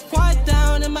friend too. Quiet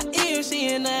down in my ear,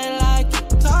 seeing nothing like you.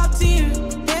 Talk to you,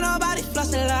 ain't nobody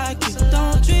flossing like you.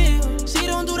 Don't trip, she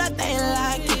don't do that thing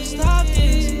like you. Stop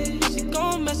this.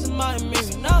 Gon' mess with my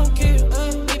mirror, no care.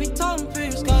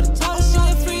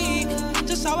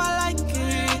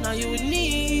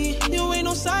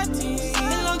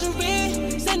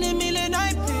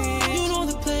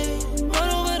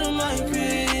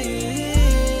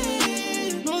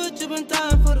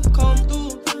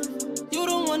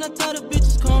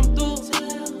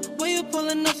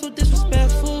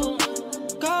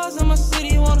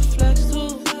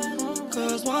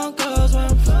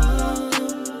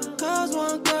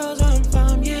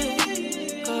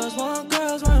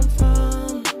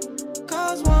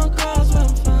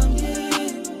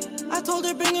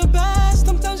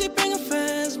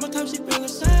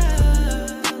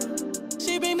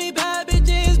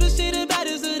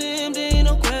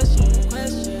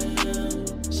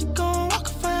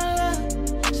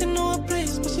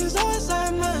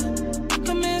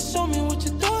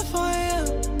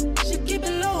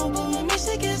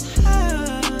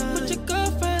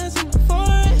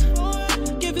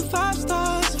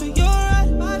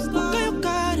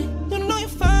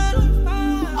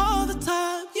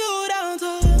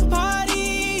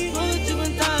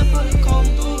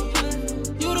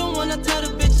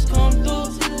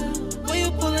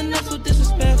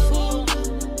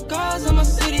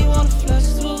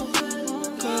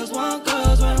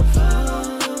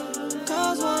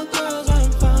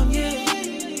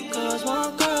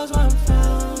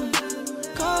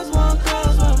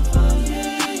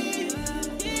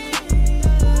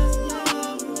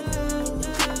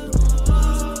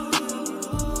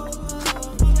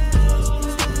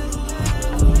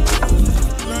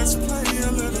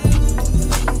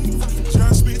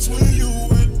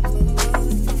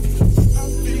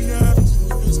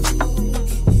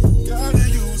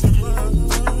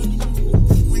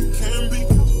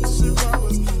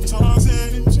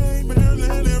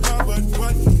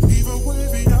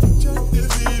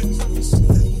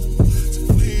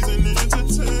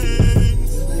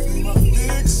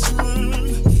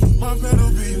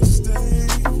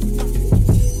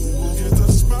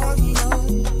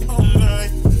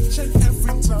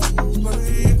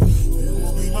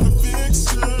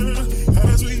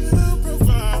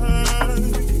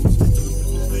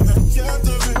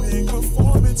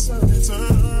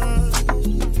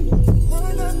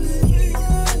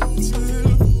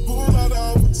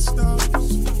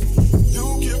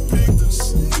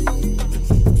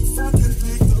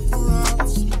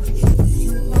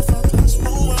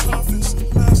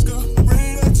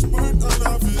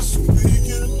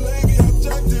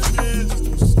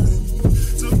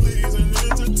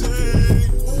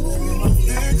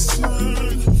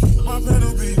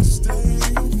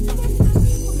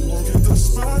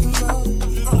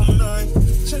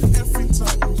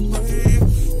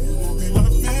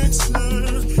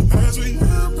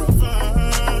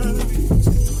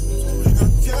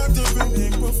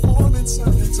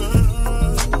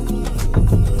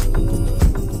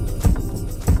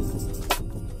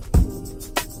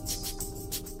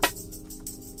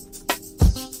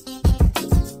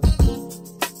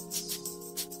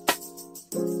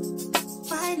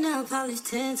 Nail polish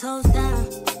 10 toes down.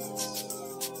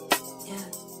 Yeah.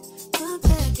 Look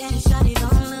back and shawty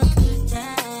don't look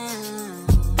down.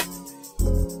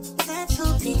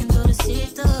 Tattoo peeking through the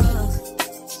see-through.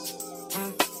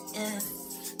 Yeah.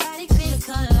 Body cream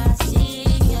color, I see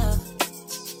you.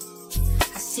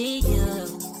 I see you.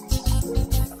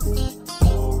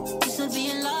 Used to be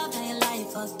in love, now your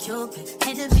life a Cupid.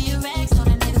 Hate to be your ex, know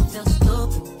that nigga feel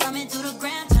stupid. Coming through the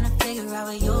ground, trying to figure out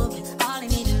where you been. All I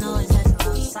need to know is that you're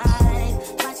outside.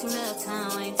 Watching real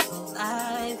time, ain't too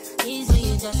live.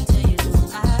 Easily adjust to your new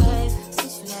life.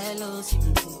 Since you let loose, you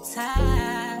been too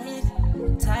tight.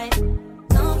 Tight.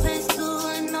 No plans to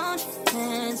unknown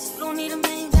plans. Don't need a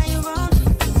man, got your own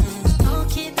plans. Don't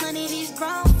keep money, these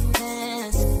grown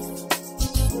plans.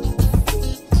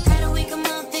 Had a week, a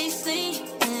month, they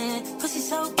sleepin'. Pussy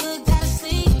so good, gotta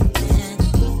sleep in.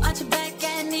 Watch your back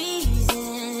at knees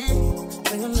in.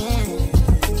 Bring 'em in.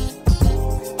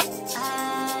 I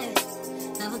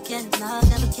never get enough,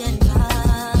 never get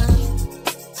enough.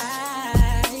 I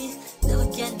never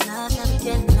get enough, never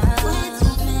get enough. Way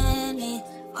too many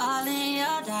fall in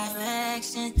your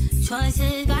direction.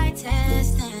 Choices like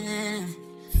testing,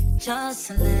 just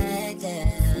selective.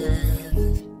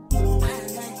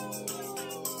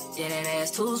 Yeah, that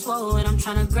ass too swole and I'm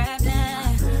tryna grab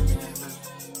that.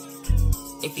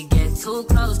 If you get too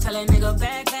close, tell that nigga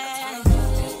back.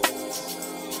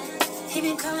 He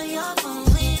been calling your phone,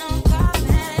 we don't call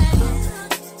back.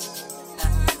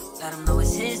 Let him know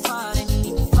it's his fault and you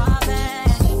need to fall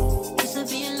back. Used to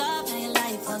be in love, now your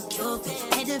life a Cupid.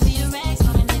 Hate to be your ex,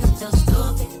 know that nigga feel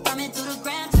stupid. Coming through the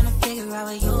ground, tryna figure out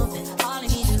where you been. All I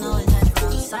need to know is that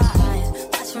you're outside.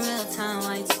 Watch in real time,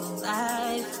 ain't too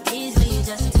live. Easily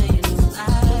adjust to your new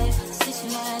life. Since you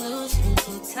let loose, you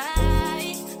too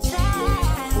tight.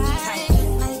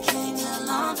 Like came here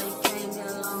alone,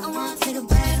 I wanna take a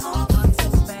bad home.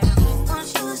 Want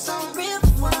you with some real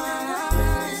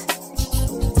ones.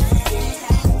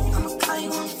 I'ma call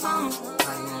you on the phone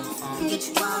and get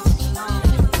you off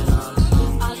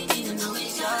alone. All you need to know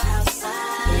is you're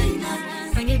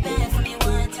outside. Bring it back for me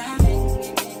one time.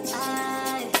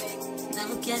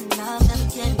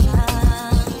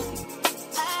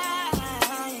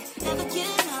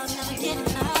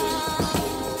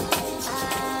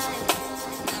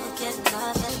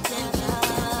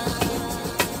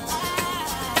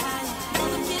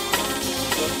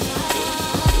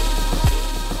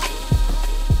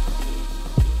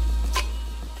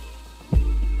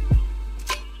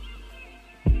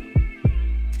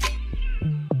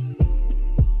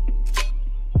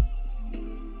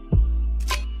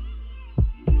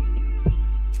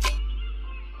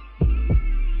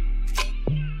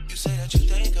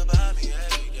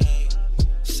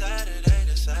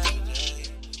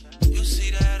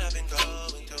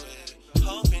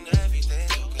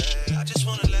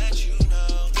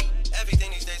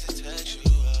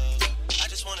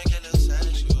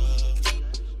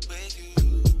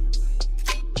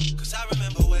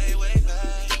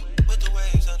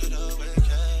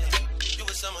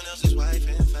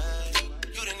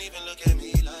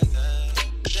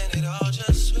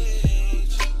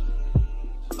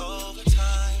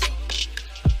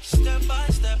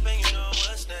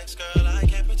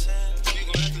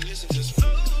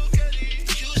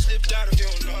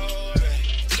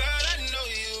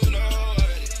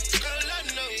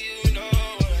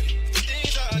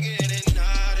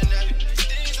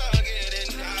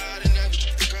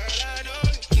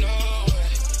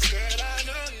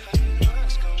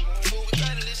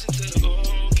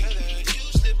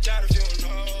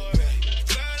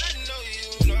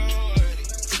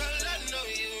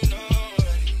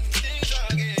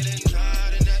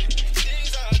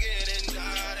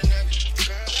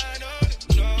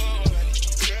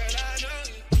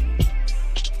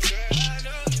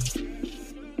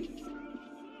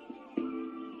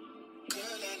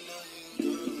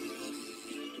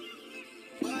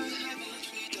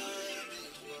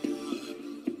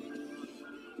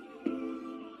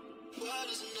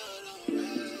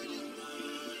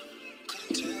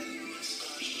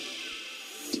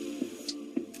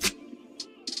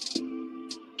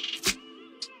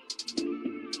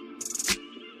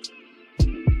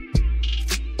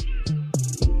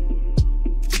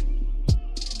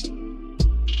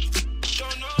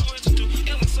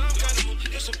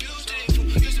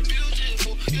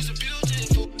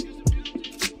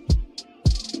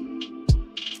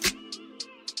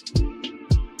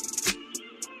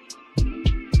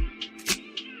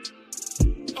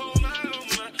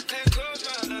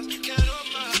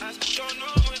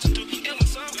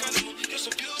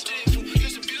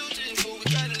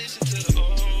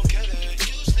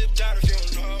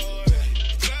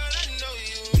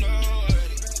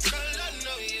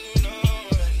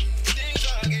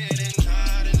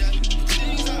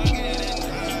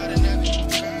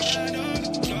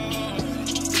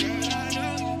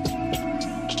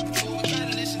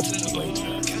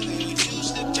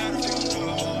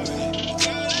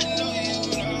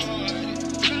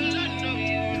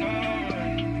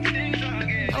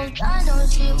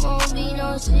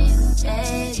 shit,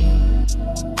 baby.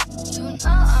 You know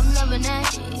I'm loving that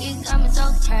shit, it got me so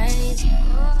crazy.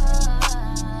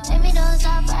 Baby, don't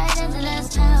stop right until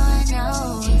that's how I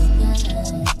know it's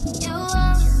good. You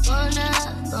always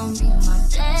gonna be my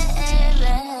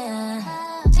baby.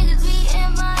 Niggas be in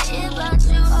my ear about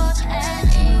you all that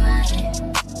ain't right.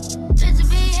 Bitches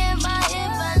be in my ear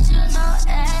but you know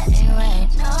that ain't right.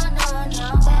 No, no, no,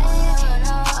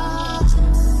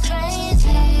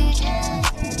 crazy, yeah.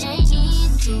 They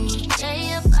need to stay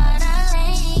up out of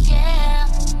lane, yeah.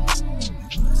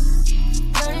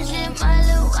 Dirty shit, my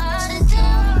little out of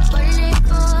town. What are they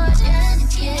for? Just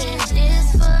kids. This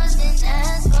first and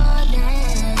that's for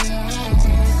them.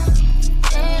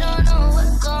 They don't know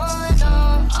what's going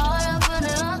on. All up in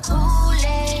the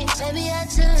Kool-Aid. Baby, I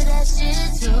took that shit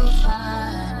too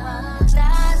far.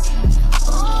 That's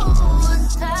ooh,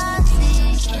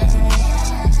 toxic, yeah.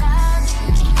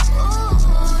 Toxic, ooh,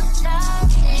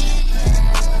 toxic, yeah.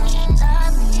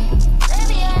 Toxic.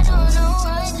 Baby, I don't know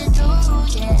what to do,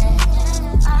 yeah.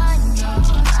 I know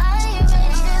I ain't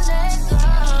ready to let go.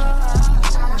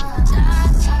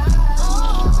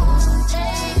 Ooh,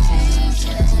 baby,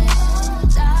 yeah.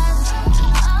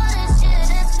 All this shit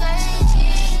is crazy,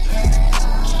 yeah.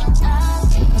 But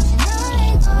you know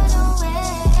they go nowhere.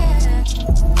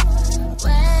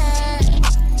 Where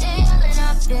they all in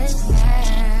our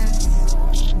business.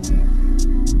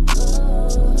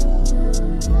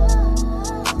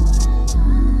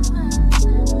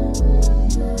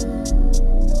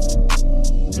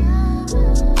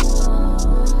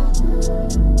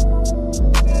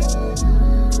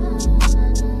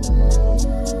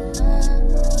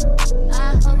 I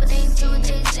hope they do what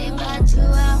they say, but do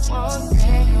I want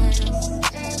this?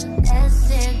 That's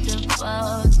it, the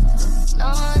fault.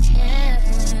 Long yes.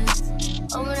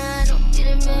 Oh, when I don't get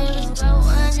it, man, let's go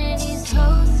under these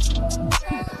hoes.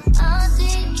 I'll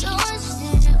take doing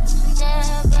shit, but you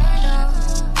never know.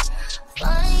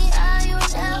 Funny how you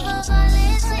never gonna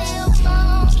listen your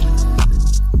phone.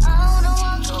 I wanna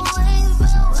walk away,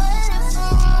 but what if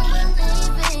I'm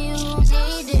believing you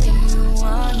need it? You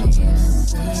want it,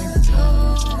 say it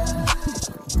through.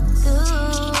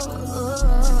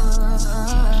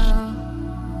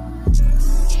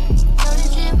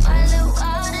 Notice it, my little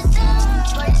out of town.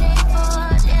 What they for?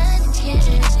 Them kids,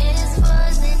 this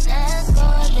wasn't as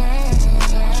for them.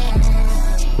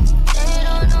 They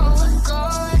don't know what's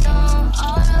going on.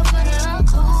 All up in the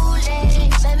Kool-Aid.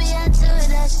 Baby, I took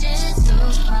that shit too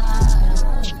far.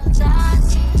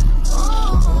 Toxic,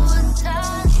 ooh,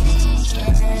 toxic,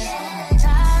 yeah.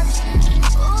 Toxic,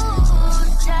 ooh,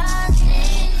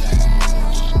 toxic,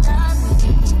 yeah.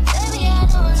 Toxic. Baby, I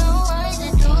don't know what to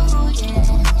do, yeah.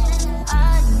 I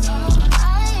know I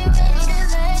ain't ready to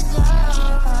let go.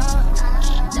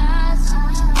 Toxic,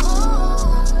 ooh,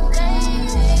 baby,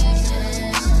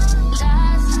 yeah.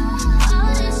 Toxic,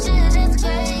 all this shit is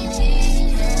crazy,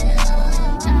 yeah.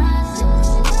 Toxic,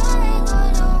 you know they go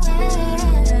nowhere.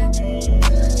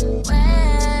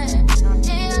 Where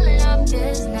they all in our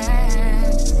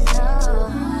business, no.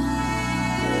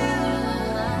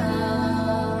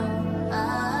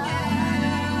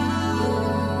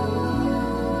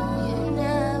 You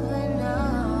never know.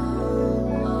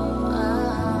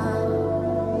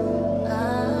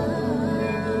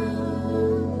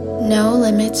 No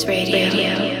Limits Radio.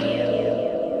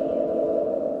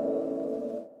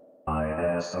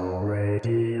 ISO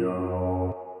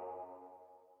Radio.